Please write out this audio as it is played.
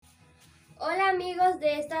Hola amigos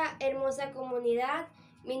de esta hermosa comunidad,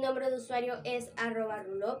 mi nombre de usuario es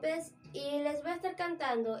 @rulopez y les voy a estar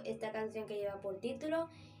cantando esta canción que lleva por título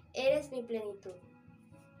Eres mi plenitud.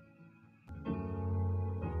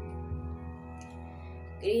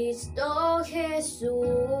 Cristo Jesús,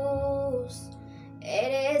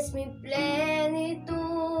 eres mi plenitud.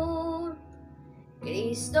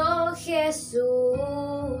 Cristo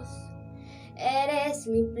Jesús, eres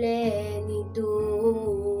mi plenitud.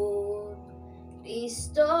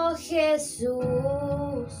 Cristo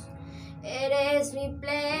Jesús, eres mi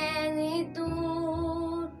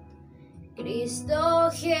plenitud.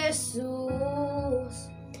 Cristo Jesús,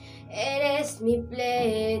 eres mi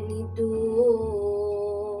plenitud.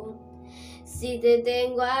 Si te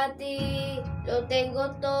tengo a ti, lo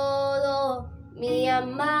tengo todo, mi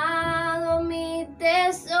amado, mi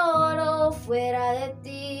tesoro. Fuera de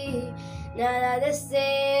ti, nada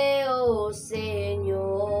deseo,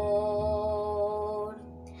 Señor.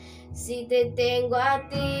 Si te tengo a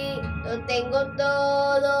ti, lo tengo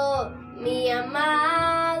todo, mi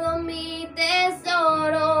amado, mi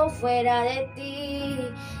tesoro. Fuera de ti,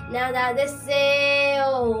 nada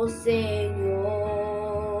deseo,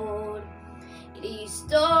 Señor.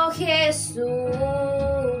 Cristo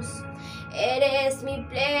Jesús, eres mi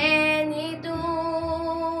plenitud.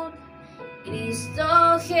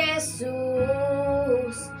 Cristo Jesús,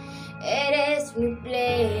 eres mi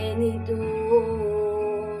plenitud.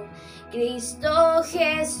 Cristo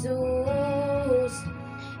Jesús,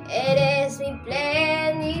 eres mi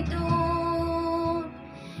plenitud.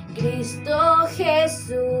 Cristo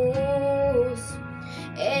Jesús,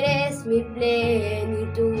 eres mi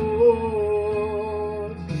plenitud.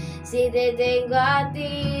 Si te tengo a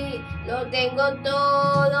ti, lo tengo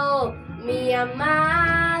todo, mi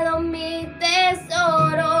amado, mi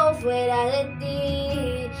tesoro. Fuera de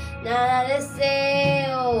ti, nada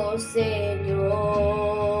deseo,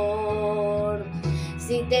 Señor.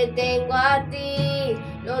 Si te tengo a ti,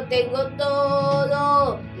 lo tengo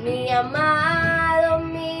todo, mi amado,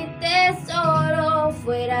 mi tesoro.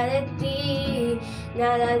 Fuera de ti,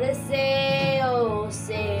 nada deseo,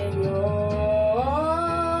 Señor.